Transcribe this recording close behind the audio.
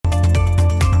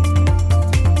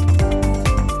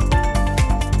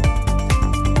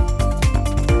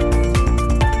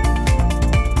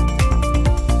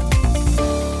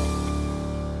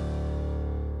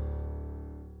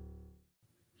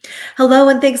Hello,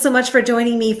 and thanks so much for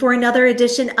joining me for another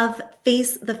edition of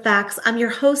Face the Facts. I'm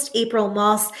your host, April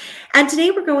Moss, and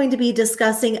today we're going to be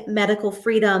discussing medical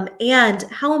freedom and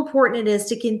how important it is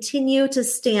to continue to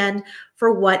stand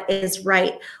for what is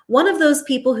right. One of those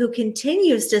people who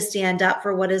continues to stand up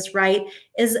for what is right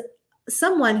is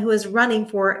someone who is running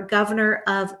for governor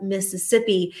of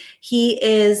Mississippi. He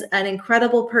is an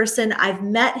incredible person. I've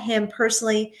met him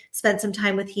personally, spent some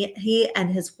time with he and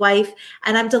his wife,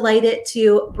 and I'm delighted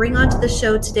to bring onto the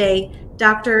show today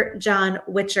Dr. John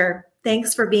Witcher.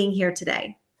 Thanks for being here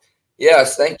today.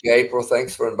 Yes, thank you, April.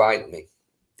 Thanks for inviting me.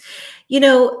 You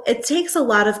know, it takes a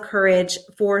lot of courage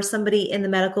for somebody in the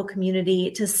medical community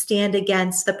to stand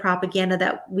against the propaganda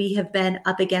that we have been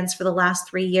up against for the last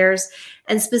 3 years,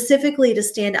 and specifically to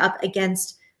stand up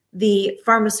against the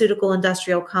pharmaceutical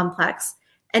industrial complex.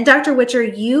 And Dr. Witcher,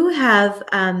 you have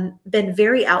been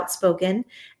very outspoken,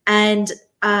 and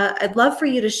I'd love for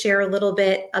you to share a little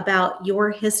bit about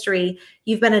your history.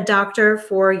 You've been a doctor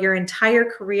for your entire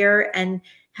career and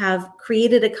have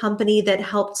created a company that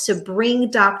helped to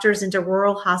bring doctors into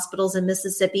rural hospitals in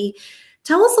Mississippi.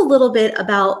 Tell us a little bit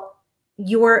about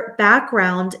your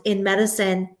background in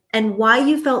medicine and why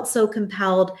you felt so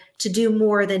compelled to do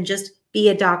more than just be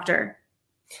a doctor.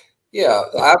 Yeah,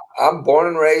 I'm born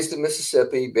and raised in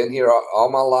Mississippi, been here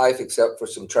all my life, except for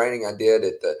some training I did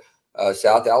at the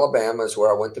South Alabama is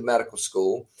where I went to medical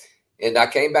school. And I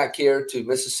came back here to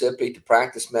Mississippi to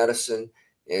practice medicine.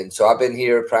 And so I've been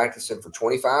here practicing for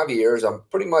 25 years. I'm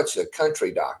pretty much a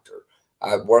country doctor.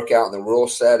 I work out in the rural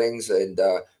settings. And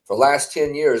for the last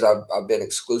 10 years, I've been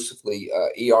exclusively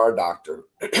ER doctor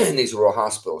in these rural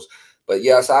hospitals. But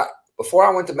yes, before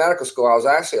I went to medical school, I was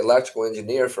actually an electrical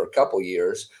engineer for a couple of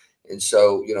years. And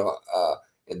so,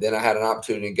 and then I had an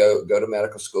opportunity to go to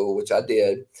medical school, which I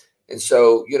did. And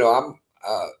so,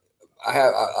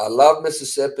 I love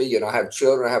Mississippi. I have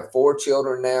children. I have 4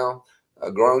 children now.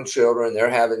 Grown children,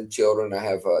 they're having children. I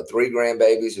have 3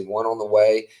 grandbabies and 1 on the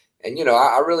way. And,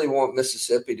 I really want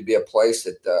Mississippi to be a place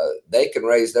that they can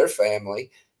raise their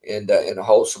family in a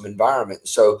wholesome environment.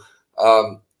 So,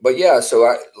 but yeah,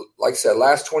 so like I said,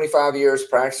 last 25 years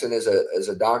practicing as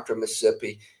a doctor in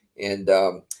Mississippi. And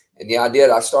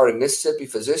yeah, I started Mississippi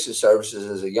Physician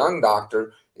Services as a young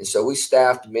doctor. And so we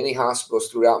staffed many hospitals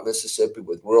throughout Mississippi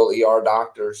with rural ER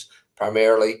doctors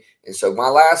primarily. And so my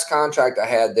last contract I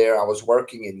had there, I was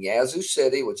working in Yazoo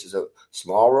City, which is a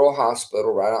small rural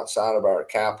hospital right outside of our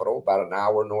capital, about an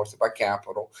hour north of our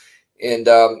capital. And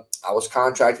I was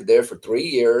contracted there for 3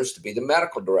 years to be the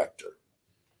medical director.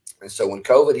 And so when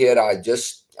COVID hit, I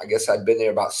guess I'd been there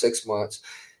about 6 months.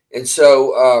 And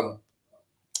so,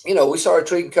 we started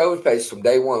treating COVID patients from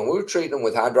day one. We were treating them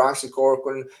with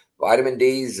hydroxychloroquine, vitamin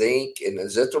D, zinc, and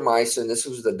azithromycin. This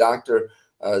was the Dr.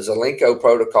 Zelenko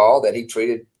protocol that he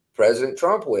treated President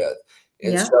Trump with.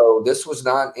 And so this was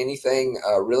not anything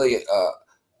really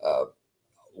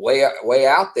way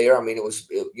out there. I mean, it was,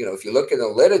 if you look in the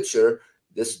literature,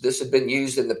 this had been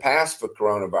used in the past for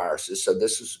coronaviruses. So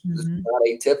this was not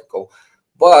atypical.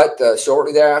 But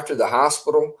shortly thereafter,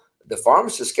 the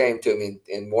pharmacist came to me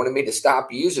and wanted me to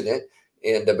stop using it.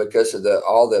 And because of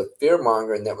all the fear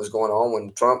mongering that was going on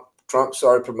when Trump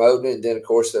started promoting it. And then, of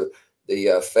course,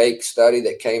 the fake study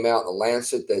that came out in the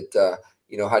Lancet that,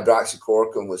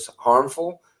 hydroxychloroquine was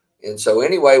harmful. And so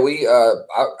anyway,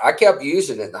 I kept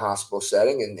using it in the hospital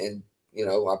setting and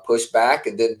I pushed back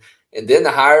and then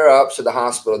the higher ups of the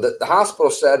hospital, the hospital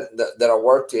that I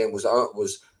worked in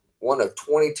was one of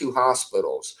 22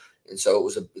 hospitals. And so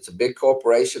it's a big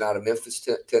corporation out of Memphis,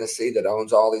 Tennessee that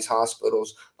owns all these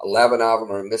hospitals. 11 of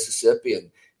them are in Mississippi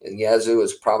and Yazoo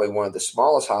is probably one of the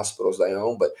smallest hospitals they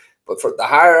own. But for the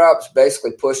higher ups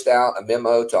basically pushed out a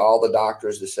memo to all the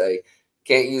doctors to say,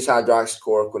 can't use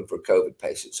hydroxychloroquine for COVID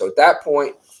patients. So at that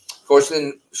point, of course,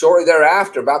 then shortly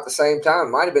thereafter, about the same time, it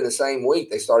might have been the same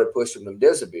week, they started pushing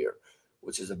remdesivir,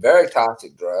 which is a very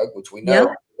toxic drug, which we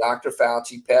know Dr.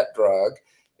 Fauci pet drug.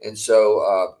 And so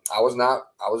I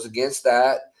was against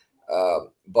that.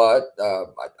 But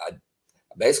I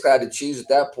basically had to choose at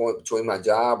that point between my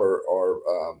job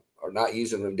or not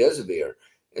using remdesivir.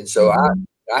 And so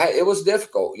it was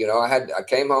difficult. I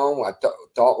came home, I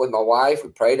talked with my wife, we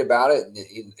prayed about it.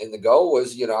 And the goal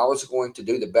was, I was going to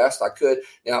do the best I could.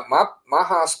 Now, my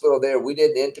hospital there, we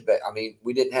didn't intubate. I mean,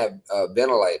 we didn't have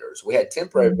ventilators. We had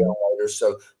temporary ventilators.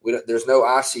 So there's no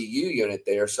ICU unit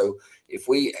there. So if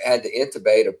we had to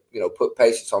intubate or, put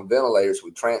patients on ventilators,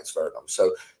 we transferred them.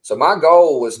 So my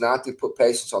goal was not to put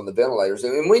patients on the ventilators.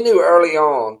 And we knew early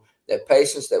on that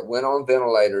patients that went on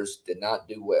ventilators did not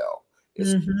do well.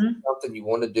 It's something you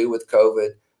want to do with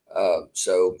COVID.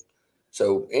 So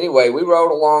So anyway, we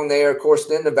rode along there. Of course,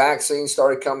 then the vaccine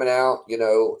started coming out,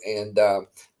 and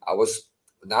I was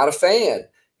not a fan.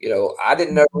 I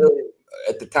didn't know really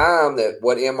at the time that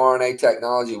what mRNA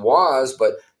technology was,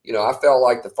 but I felt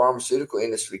like the pharmaceutical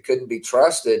industry couldn't be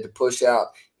trusted to push out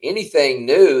anything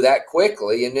new that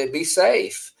quickly and it'd be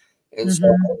safe. And so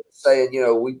saying,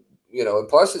 and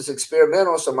plus it's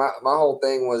experimental. So my whole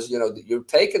thing was, you're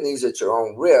taking these at your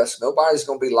own risk. Nobody's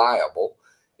going to be liable.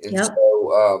 And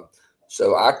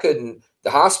so I couldn't. The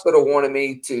hospital wanted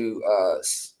me to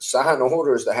sign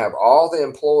orders to have all the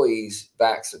employees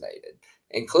vaccinated,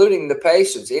 including the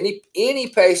patients. Any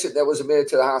patient that was admitted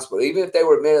to the hospital, even if they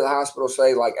were admitted to the hospital,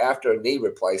 say like after a knee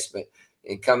replacement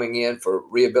and coming in for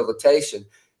rehabilitation,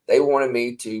 they wanted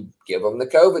me to give them the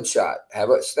COVID shot, have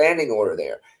a standing order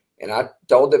there. And I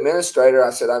told the administrator,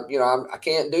 I said, I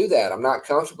can't do that. I'm not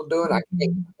comfortable doing it. I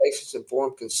can't give patients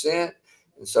informed consent.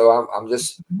 And so I'm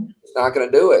just not going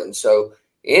to do it. And so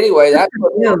anyway, that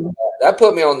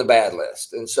put me on the bad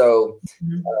list. And so,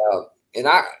 and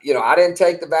I didn't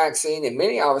take the vaccine, and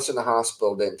many of us in the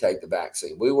hospital didn't take the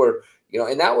vaccine. We were,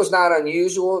 and that was not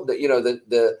unusual. That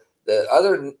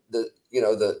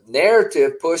the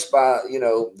narrative pushed by,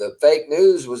 the fake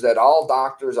news was that all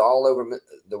doctors all over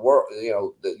the world,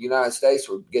 the United States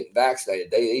were getting vaccinated.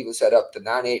 They even said up to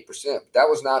 98%. But that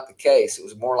was not the case. It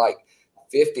was more like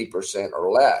 50% or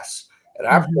less. At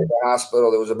our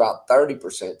hospital, there was about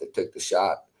 30% that took the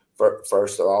shot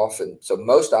first off. And so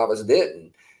most of us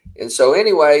didn't. And so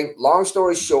anyway, long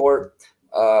story short,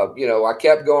 I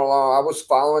kept going along. I was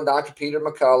following Dr. Peter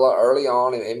McCullough early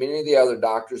on and many of the other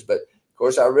doctors. But of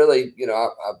course, I really, I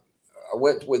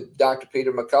went with Dr.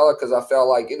 Peter McCullough because I felt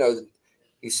like,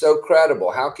 he's so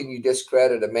credible. How can you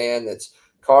discredit a man that's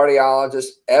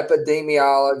cardiologist,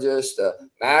 epidemiologist,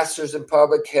 master's in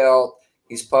public health?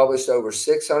 He's published over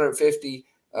 650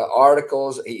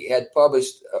 articles. He had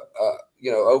published,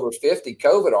 over 50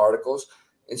 COVID articles.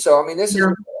 And so, this is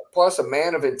plus a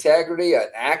man of integrity, an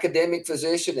academic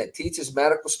physician that teaches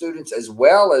medical students as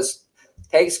well as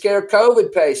takes care of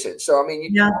COVID patients. So, how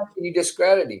can you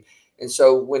discredit him? And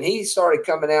so when he started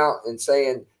coming out and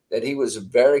saying that he was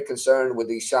very concerned with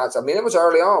these shots, it was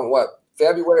early on,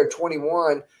 February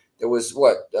 21, there was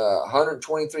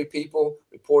 123 people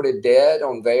reported dead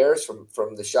on VAERS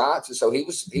from the shots. And so he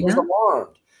was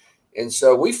alarmed. And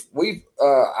so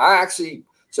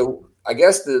I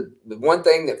guess the one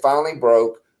thing that finally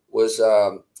broke was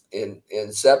about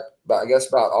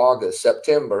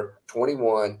September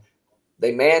 21,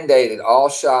 they mandated all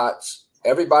shots.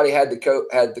 Everybody had the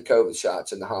COVID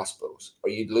shots in the hospitals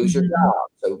or you'd lose your job.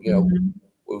 So,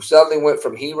 we suddenly went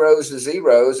from heroes to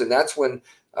zeros. And that's when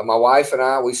my wife and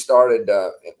I, we started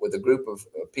with a group of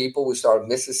people. We started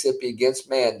Mississippi Against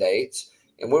Mandates,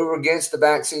 and we were against the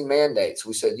vaccine mandates.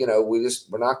 We said,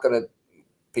 we're not going to,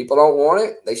 people don't want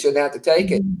it. They shouldn't have to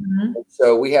take it.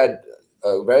 So we had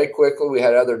very quickly, we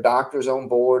had other doctors on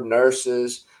board,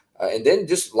 nurses, and then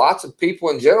just lots of people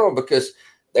in general, because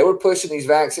they were pushing these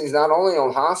vaccines not only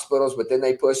on hospitals, but then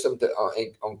they pushed them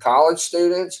on college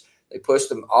students. They pushed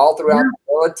them all throughout the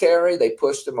military. They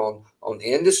pushed them on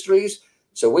industries.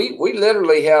 So we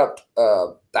literally helped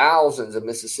thousands of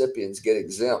Mississippians get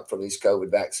exempt from these COVID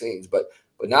vaccines, but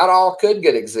not all could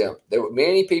get exempt. There were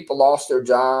many people lost their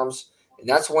jobs, and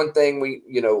that's one thing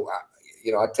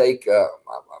I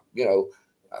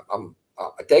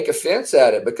take offense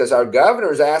at it, because our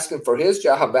governor is asking for his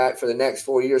job back for the next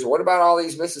 4 years. What about all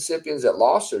these Mississippians that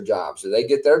lost their jobs? Do they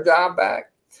get their job back?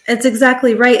 It's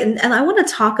exactly right. And I want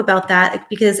to talk about that,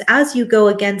 because as you go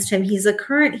against him, he's a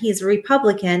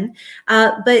Republican,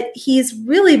 but he's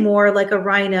really more like a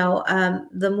rhino.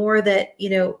 The more that,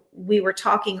 we were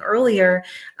talking earlier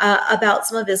about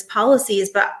some of his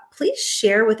policies, but please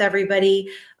share with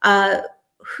everybody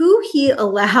who he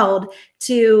allowed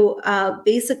to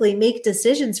basically make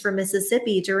decisions for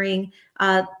Mississippi during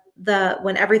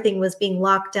when everything was being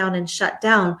locked down and shut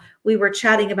down. We were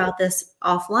chatting about this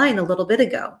offline a little bit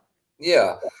ago.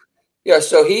 Yeah.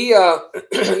 So he,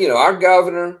 our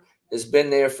governor has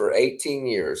been there for 18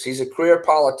 years. He's a career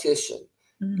politician.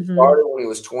 He started when he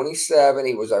was 27.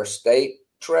 He was our state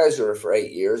treasurer for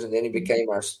 8 years, and then he became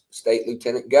our state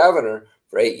lieutenant governor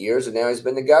for 8 years, and now he's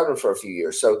been the governor for a few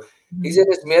years. So he's in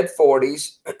his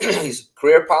mid-40s. He's a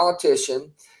career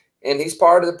politician, and he's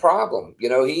part of the problem.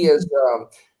 He is.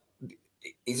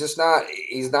 He's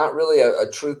not really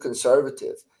a true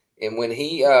conservative. And when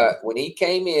he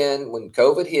came in, when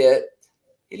COVID hit,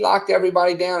 he locked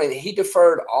everybody down, and he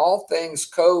deferred all things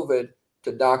COVID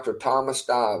to Dr. Thomas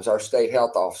Dobbs, our state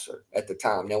health officer at the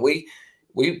time. Now we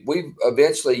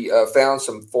eventually found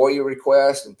some FOIA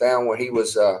requests and found where he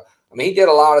was I mean, he did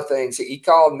a lot of things. He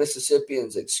called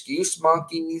Mississippians excuse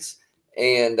monkeys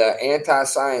and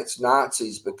anti-science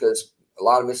Nazis because a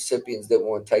lot of Mississippians didn't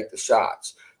want to take the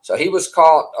shots. So he was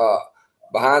caught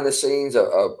behind the scenes.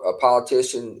 A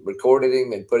politician recorded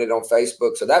him and put it on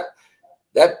Facebook. So that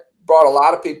brought a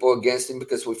lot of people against him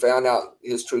because we found out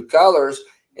his true colors.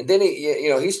 And then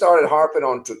he started harping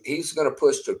on he's going to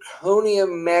push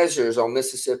draconian measures on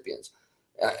Mississippians.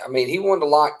 I mean, he wanted to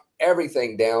lock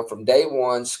everything down from day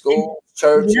one: school,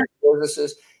 church,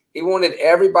 businesses. He wanted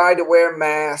everybody to wear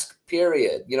masks,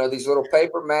 period. These little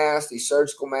paper masks, these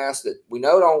surgical masks that we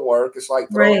know don't work. It's like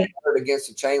throwing dirt against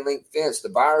a chain link fence. The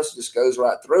virus just goes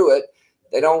right through it.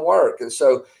 They don't work. And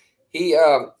so he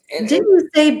didn't you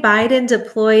say Biden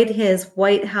deployed his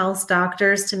White House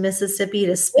doctors to Mississippi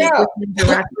to speak with him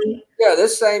directly? Yeah,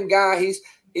 this same guy,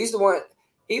 he's the one.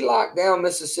 He locked down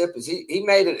Mississippi. He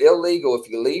made it illegal. If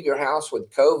you leave your house with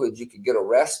COVID, you could get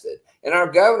arrested. And our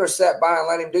governor sat by and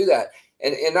let him do that.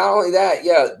 And not only that,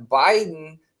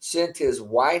 Biden sent his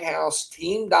White House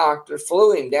team doctor,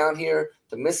 flew him down here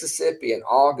to Mississippi in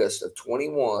August of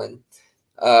 21,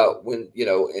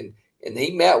 and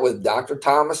he met with Dr.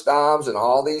 Thomas Dobbs and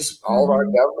all of our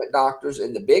government doctors.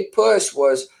 And the big push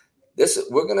was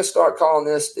we're going to start calling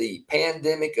this the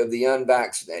pandemic of the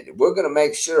unvaccinated. We're going to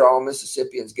make sure all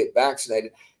Mississippians get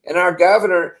vaccinated. And our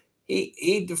governor,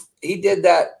 he did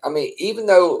that. I mean, even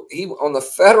though on the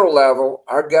federal level,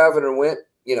 our governor went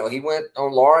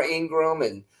on Laura Ingraham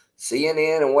and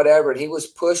CNN and whatever, and he was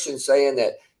pushing, saying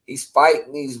that he's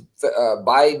fighting these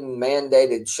Biden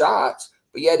mandated shots.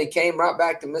 But yet he came right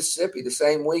back to Mississippi the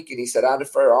same week, and he said, "I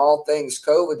defer all things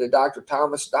COVID to Dr.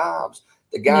 Thomas Dobbs."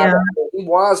 The guy, he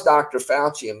was Dr.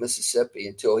 Fauci in Mississippi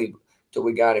until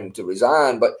we got him to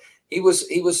resign. But he was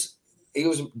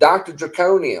Dr.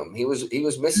 Draconium. He was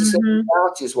Mississippi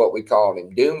Fauci is what we called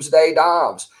him. Doomsday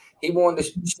Dobbs. He wanted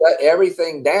to shut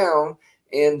everything down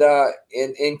and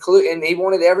he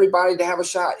wanted everybody to have a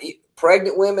shot.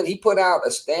 Pregnant women, he put out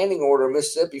a standing order in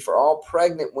Mississippi for all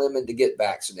pregnant women to get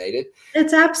vaccinated.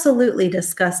 It's absolutely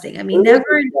disgusting. I mean,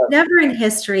 never in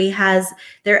history has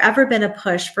there ever been a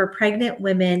push for pregnant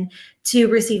women to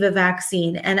receive a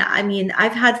vaccine. And I mean,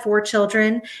 I've had 4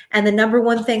 children, and the number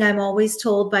one thing I'm always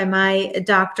told by my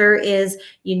doctor is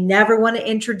you never want to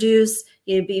introduce,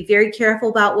 you be very careful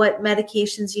about what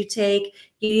medications you take.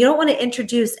 You don't want to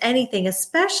introduce anything,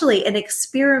 especially an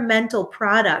experimental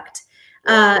product,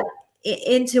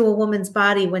 into a woman's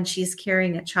body when she's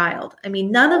carrying a child. I mean,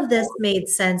 none of this made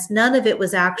sense. None of it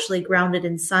was actually grounded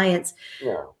in science.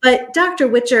 Yeah. But Dr.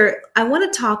 Witcher, I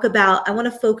want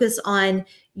to focus on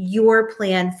your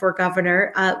plan for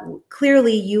governor.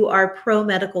 Clearly you are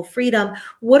pro-medical freedom.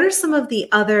 What are some of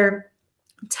the other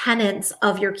tenets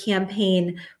of your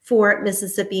campaign for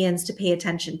Mississippians to pay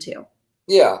attention to?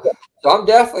 Yeah, so I'm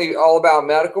definitely all about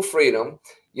medical freedom.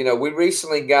 We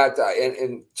recently got,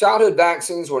 and childhood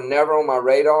vaccines were never on my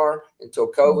radar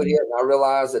until COVID hit. And I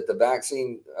realized that the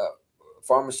vaccine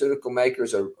pharmaceutical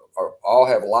makers are all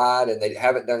have lied and they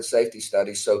haven't done safety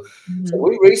studies. So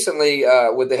we recently,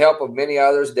 with the help of many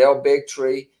others, Dale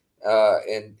Bigtree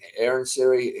and Aaron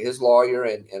Siri, his lawyer,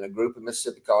 and a group in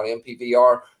Mississippi called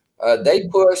MPVR, they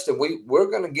pushed, and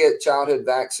we're going to get childhood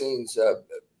vaccines.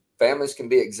 Families can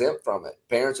be exempt from it.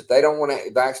 Parents, if they don't want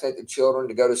to vaccinate their children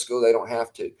to go to school, they don't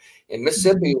have to. And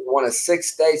Mississippi was one of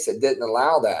 6 states that didn't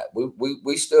allow that.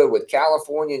 We stood with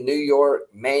California, New York,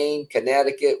 Maine,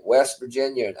 Connecticut, West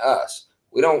Virginia, and us.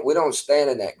 We don't stand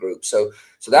in that group. So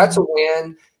that's a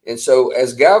win. And so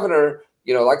as governor,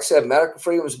 like I said, medical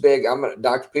freedom is big.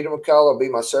 Dr. Peter McCullough will be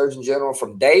my Surgeon General.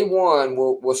 From day one,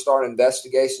 we'll start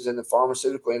investigations in the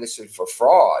pharmaceutical industry for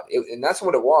fraud. And that's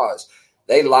what it was.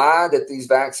 They lied that these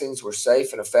vaccines were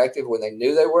safe and effective when they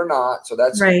knew they were not. So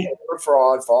that's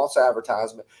fraud, false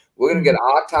advertisement. We're going to get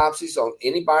autopsies on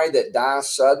anybody that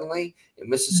dies suddenly in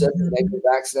Mississippi. They've been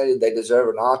vaccinated. They deserve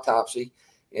an autopsy.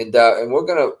 And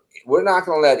we're not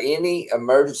going to let any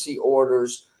emergency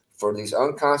orders for these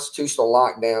unconstitutional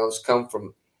lockdowns come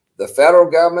from the federal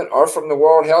government or from the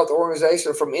World Health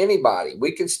Organization or from anybody.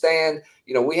 We can stand,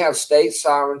 we have state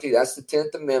sovereignty. That's the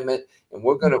 10th Amendment. And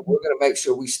we're gonna make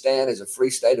sure we stand as a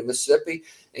free state of Mississippi,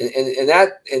 and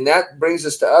that brings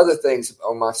us to other things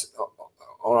on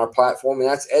our platform, and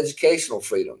that's educational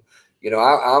freedom.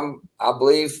 I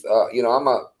believe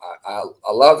I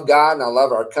love God and I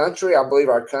love our country. I believe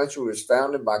our country was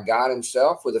founded by God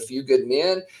Himself with a few good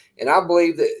men, and I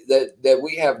believe that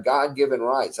we have God-given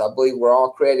rights. I believe we're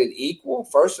all created equal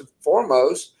first and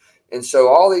foremost. And so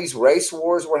all these race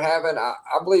wars we're having, I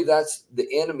believe that's the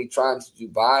enemy trying to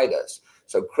divide us.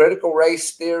 So critical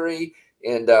race theory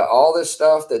and all this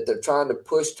stuff that they're trying to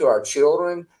push to our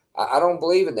children, I don't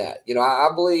believe in that. I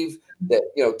believe that,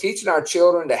 teaching our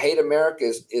children to hate America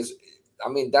is I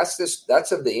mean, that's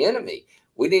of the enemy.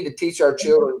 We need to teach our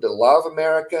children to love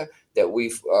America, that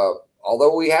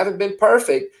although we haven't been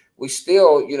perfect, we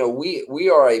still, we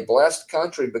are a blessed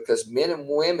country because men and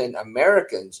women,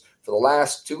 Americans, for the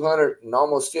last 200 and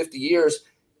almost 50 years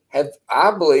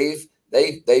I believe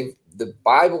the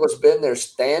Bible has been their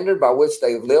standard by which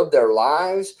they've lived their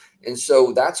lives. And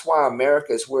so that's why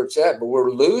America is where it's at, but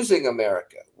we're losing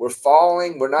America. We're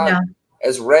falling. We're not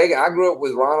as Reagan. I grew up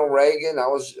with Ronald Reagan. I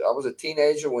was a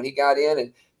teenager when he got in,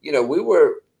 and, we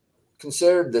were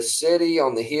considered the city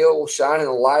on the hill shining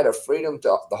the light of freedom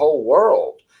to the whole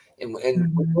world. And we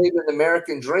believe in the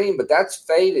American dream, but that's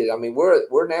faded. I mean,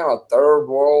 we're now a third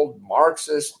world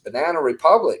Marxist banana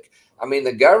republic. I mean,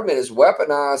 the government is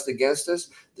weaponized against us.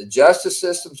 The justice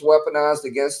system's weaponized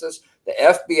against us. The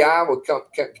FBI would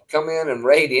come in and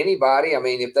raid anybody. I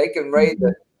mean, if they can raid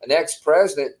an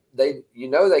ex-president, they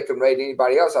can raid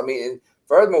anybody else. I mean, and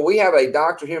furthermore, we have a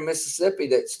doctor here in Mississippi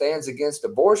that stands against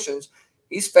abortions.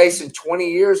 He's facing 20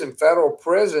 years in federal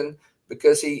prison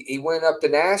because he went up to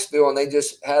Nashville and they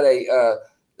just had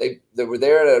they were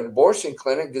there at an abortion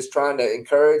clinic just trying to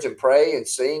encourage and pray and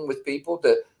sing with people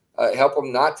to help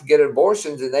them not to get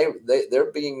abortions, and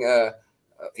they're being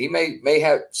he may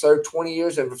have served 20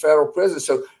 years in federal prison.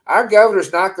 So our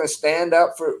governor's not going to stand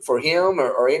up for him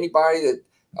or anybody that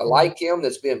like him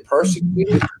that's being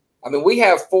persecuted. I mean, we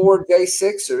have 4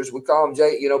 J6ers. We call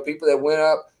them people that went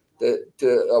up to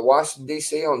Washington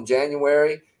D.C. on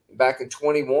January back in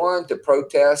 21 to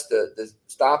protest the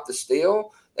Stop the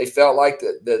Steal. They felt like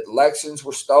the elections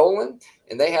were stolen,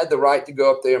 and they had the right to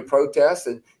go up there and protest.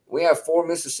 And we have 4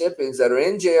 Mississippians that are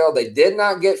in jail. They did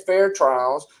not get fair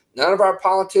trials. None of our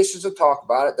politicians will talk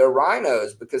about it. They're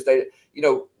rhinos because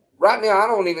right now I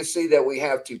don't even see that we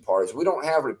have 2 parties. We don't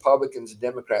have Republicans and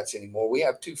Democrats anymore. We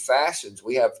have 2 factions.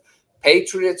 We have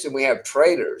patriots and we have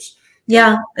traitors.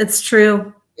 Yeah, it's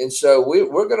true. And so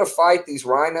we're going to fight these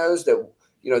rhinos that,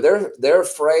 they're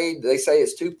afraid. They say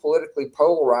it's too politically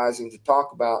polarizing to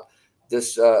talk about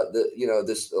this,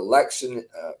 this election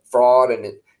fraud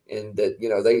and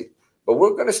that, but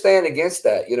we're going to stand against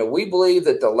that. We believe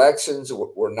that the elections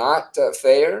were not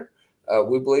fair.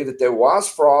 We believe that there was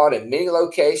fraud in many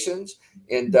locations.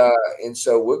 And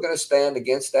so we're going to stand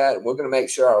against that. And we're going to make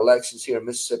sure our elections here in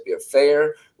Mississippi are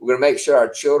fair. We're going to make sure our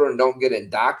children don't get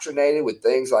indoctrinated with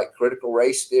things like critical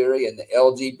race theory and the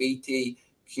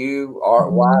LGBTQ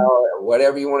or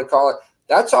whatever you want to call it.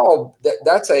 That's all.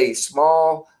 That's a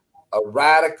small,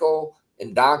 radical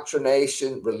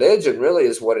indoctrination. Religion really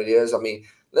is what it is. I mean,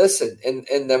 listen,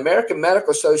 and the American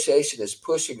Medical Association is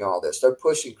pushing all this. They're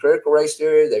pushing critical race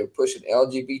theory. They're pushing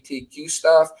LGBTQ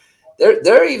stuff.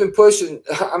 They're even pushing.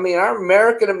 I mean, our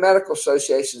American Medical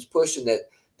Association is pushing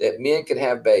that men can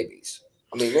have babies.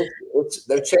 I mean,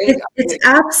 they're changing. It's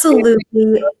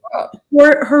absolutely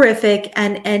horrific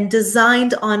and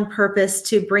designed on purpose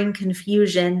to bring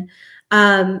confusion.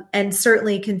 And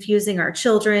certainly confusing our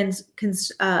children,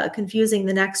 confusing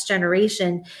the next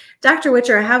generation. Dr.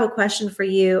 Witcher, I have a question for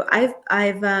you. I've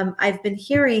been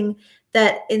hearing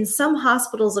that in some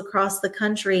hospitals across the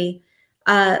country,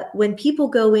 when people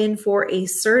go in for a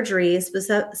surgery,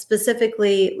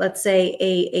 specifically, let's say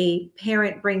a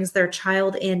parent brings their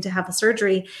child in to have a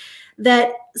surgery,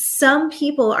 that some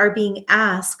people are being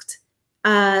asked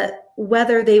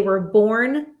whether they were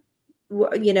born.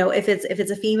 If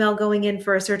it's a female going in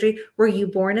for a surgery, were you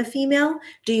born a female?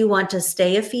 Do you want to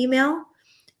stay a female?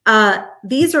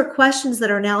 These are questions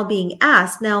that are now being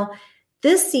asked. Now,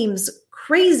 this seems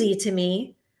crazy to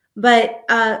me, but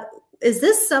is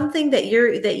this something that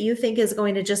you think is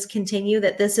going to just continue?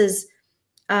 That this is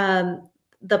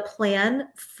the plan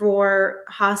for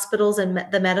hospitals and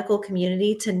the medical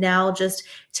community to now just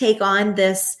take on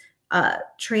this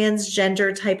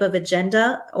transgender type of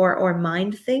agenda or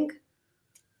mind think?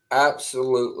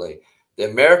 Absolutely.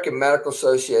 The American Medical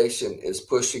Association is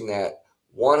pushing that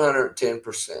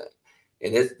 110%.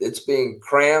 And it's being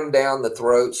crammed down the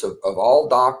throats of all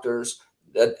doctors.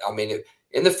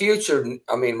 In the future,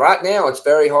 right now it's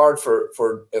very hard for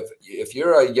if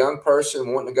you're a young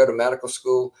person wanting to go to medical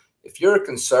school, if you're a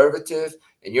conservative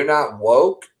and you're not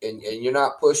woke and you're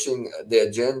not pushing the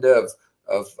agenda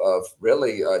of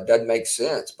really doesn't make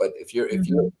sense. But if you're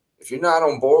not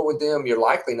on board with them, you're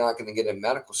likely not going to get in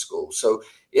medical school. So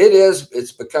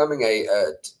it's becoming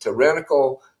a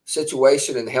tyrannical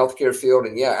situation in the healthcare field.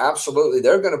 And yeah, absolutely.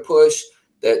 They're going to push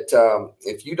that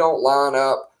if you don't line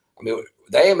up,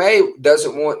 the AMA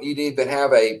doesn't want you to even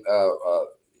have a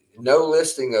no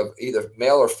listing of either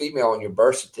male or female on your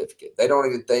birth certificate. They don't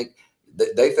even think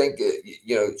they think,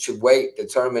 should wait,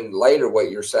 determine later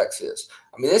what your sex is.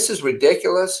 I mean, this is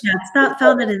ridiculous. Yeah, it's not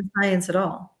founded in science at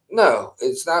all. No,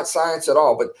 it's not science at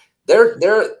all. But they're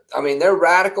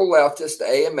radical leftists, the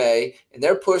AMA, and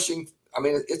they're pushing. I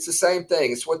mean, it's the same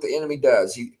thing. It's what the enemy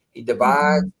does. He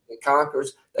divides and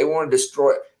conquers. They want to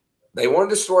destroy. They want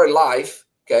to destroy life.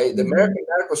 Okay, the American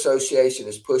Medical Association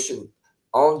is pushing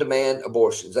on-demand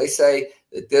abortions. They say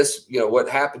that this, what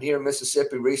happened here in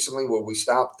Mississippi recently, where we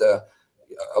stopped the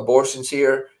abortions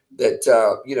here, that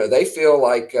they feel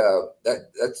like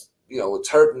that's it's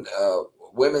hurting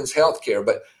women's health care.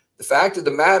 But the fact of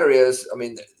the matter is, I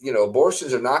mean,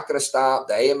 abortions are not going to stop.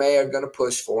 The AMA are going to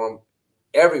push for them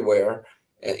everywhere.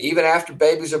 And even after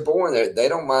babies are born, they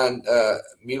don't mind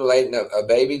mutilating a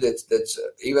baby that's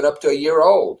even up to a year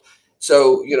old.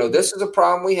 So, this is a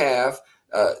problem we have.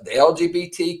 The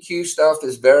LGBTQ stuff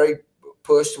is very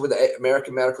pushed with the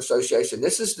American Medical Association.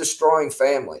 This is destroying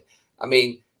family. I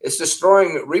mean, it's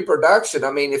destroying reproduction. I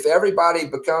mean, if everybody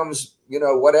becomes,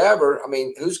 whatever, I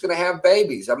mean, who's going to have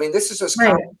babies? I mean, this is just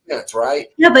common sense, right?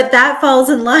 Yeah, but that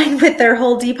falls in line with their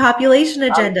whole depopulation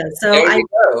agenda. It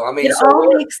all makes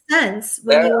sense.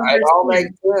 It all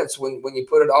makes sense when you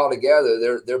put it all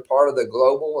together. They're part of the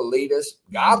global elitist,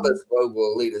 godless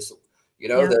global elitist.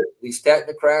 These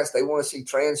technocrats, they want to see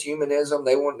transhumanism.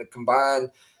 They want to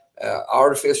combine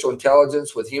artificial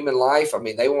intelligence with human life. I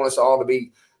mean, they want us all to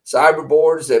be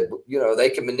cyberboards that, they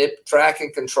can manipulate, track,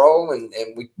 and control, and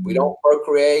we don't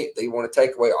procreate. They want to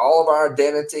take away all of our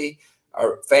identity,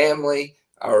 our family,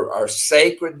 our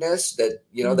sacredness. That,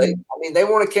 they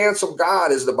want to cancel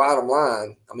God is the bottom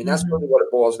line. I mean, that's really what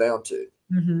it boils down to.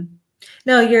 Mm-hmm.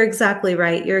 No, you're exactly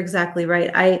right. You're exactly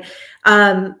right.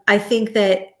 I think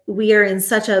that we are in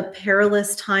such a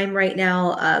perilous time right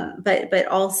now, but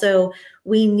also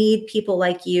we need people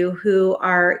like you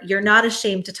you're not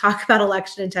ashamed to talk about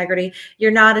election integrity.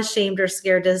 You're not ashamed or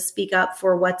scared to speak up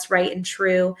for what's right and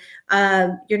true.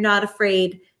 You're not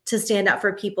afraid to stand up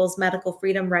for people's medical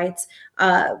freedom rights.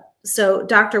 So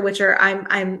Dr. Witcher,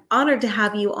 I'm honored to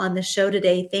have you on the show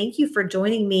today. Thank you for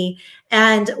joining me.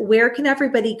 And where can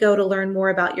everybody go to learn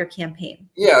more about your campaign?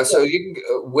 Yeah, so you can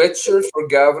go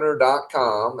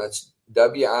witcherforgovernor.com. That's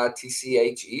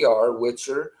WITCHER,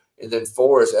 Witcher, and then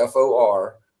for is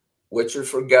FOR,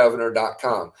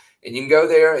 witcherforgovernor.com. And you can go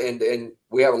there and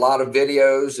we have a lot of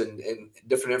videos and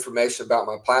different information about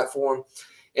my platform.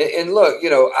 And look,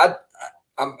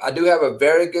 I do have a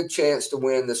very good chance to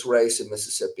win this race in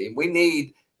Mississippi. We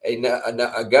need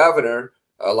a governor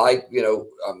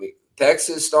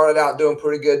Texas started out doing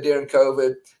pretty good during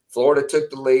COVID. Florida took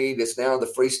the lead. It's now the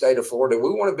free state of Florida. We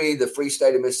want to be the free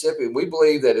state of Mississippi. And we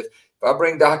believe that if I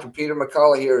bring Dr. Peter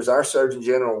McCullough here as our Surgeon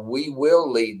General, we will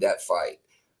lead that fight.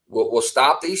 We'll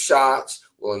stop these shots.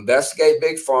 We'll investigate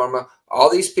Big Pharma.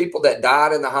 All these people that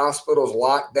died in the hospitals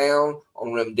locked down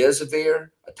on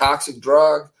remdesivir, a toxic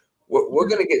drug, we're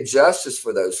going to get justice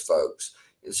for those folks.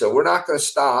 And so we're not going to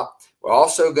stop. We're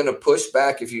also going to push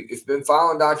back. If you've been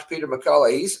following Dr. Peter McCullough,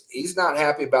 he's not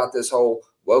happy about this whole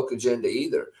woke agenda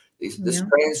either. This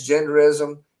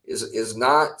transgenderism is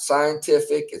not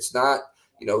scientific. It's not,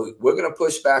 we're going to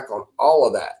push back on all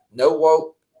of that. No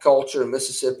woke culture in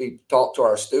Mississippi taught to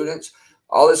our students.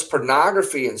 All this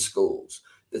pornography in schools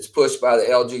that's pushed by the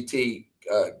LGBT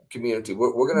community.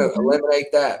 We're going to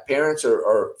eliminate that. Parents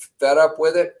are fed up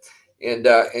with it. And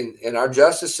in our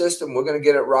justice system, we're going to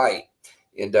get it right.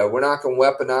 And we're not going to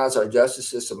weaponize our justice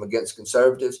system against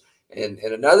conservatives. And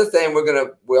another thing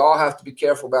we all have to be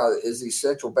careful about is the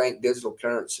central bank digital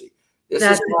currency.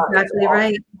 That's exactly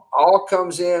right. All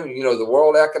comes in, the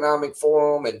World Economic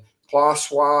Forum and Klaus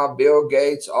Schwab, Bill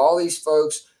Gates, all these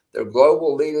folks, they're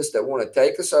global elitists that want to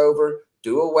take us over,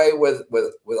 do away with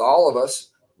all of us,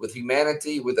 with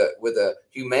humanity, with a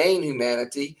humane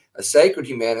humanity, a sacred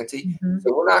humanity.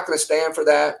 So we're not going to stand for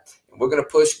that. And we're going to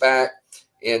push back.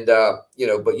 And,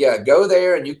 but yeah, go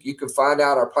there and you can find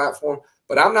out our platform.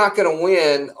 But I'm not going to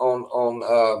win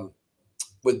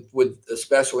with the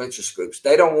special interest groups.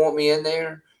 They don't want me in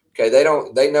there. Okay. They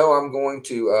know I'm going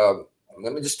to,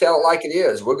 let me just tell it like it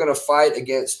is. We're going to fight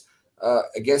against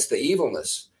the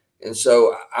evilness. And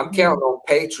so I'm counting on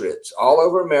patriots all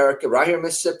over America, right here in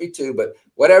Mississippi too, but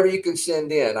whatever you can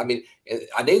send in. I mean,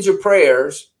 I need your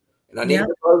prayers and I need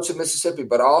the votes in Mississippi,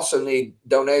 but I also need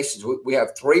donations. We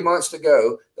have 3 months to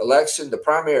go. The election, the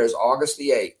primary is August the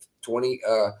 8th,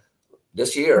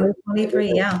 this year.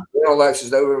 2023, yeah. The election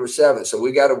is November 7th. So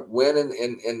we got to win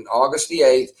in August the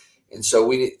 8th. And so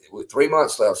we 3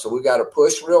 months left. So we got to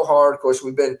push real hard. Of course,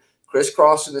 we've been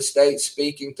crisscrossing the state,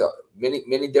 speaking to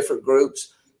many different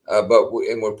groups. But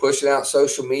we're pushing out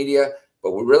social media.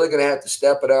 but we're really going to have to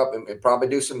step it up and probably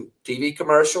do some TV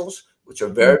commercials, which are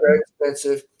very, very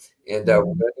expensive. And we're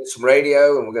going to do some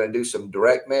radio, and we're going to do some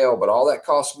direct mail, but all that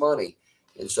costs money.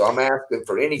 And so I'm asking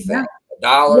for anything,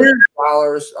 $1,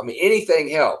 $2, I mean, anything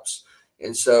helps.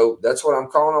 And so that's what I'm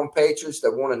calling on patriots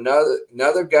that want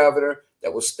another governor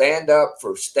that will stand up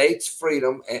for states'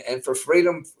 freedom and for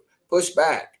freedom push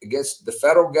back against the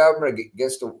federal government,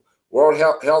 against the World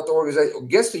Health Organization,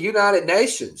 against the United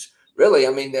Nations. Really, I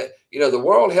mean, the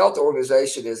World Health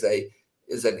Organization is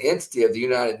an entity of the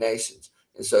United Nations.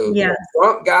 And so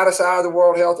Trump got us out of the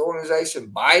World Health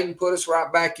Organization. Biden put us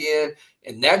right back in.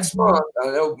 And next month, I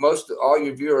know all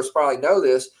your viewers probably know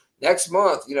this, next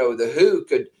month, the WHO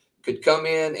could come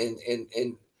in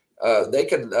and they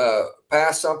could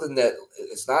pass something that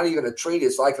it's not even a treaty.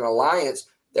 It's like an alliance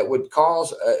that would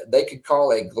they could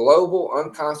call a global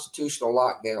unconstitutional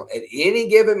lockdown at any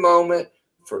given moment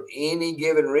for any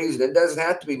given reason. It doesn't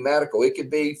have to be medical. It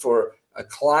could be for a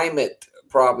climate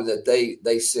problem that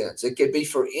they sense. It could be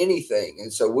for anything.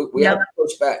 And so we have to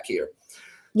push back here.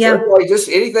 Yeah. So anyway, just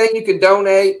anything you can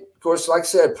donate. Of course, like I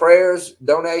said, prayers,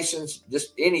 donations,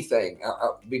 just anything.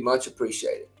 I'll be much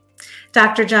appreciated.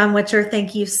 Dr. John Witcher,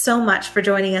 thank you so much for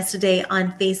joining us today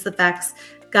on Face the Facts.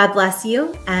 God bless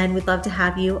you, and we'd love to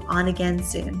have you on again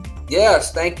soon.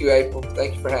 Yes, thank you, April.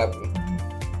 Thank you for having me.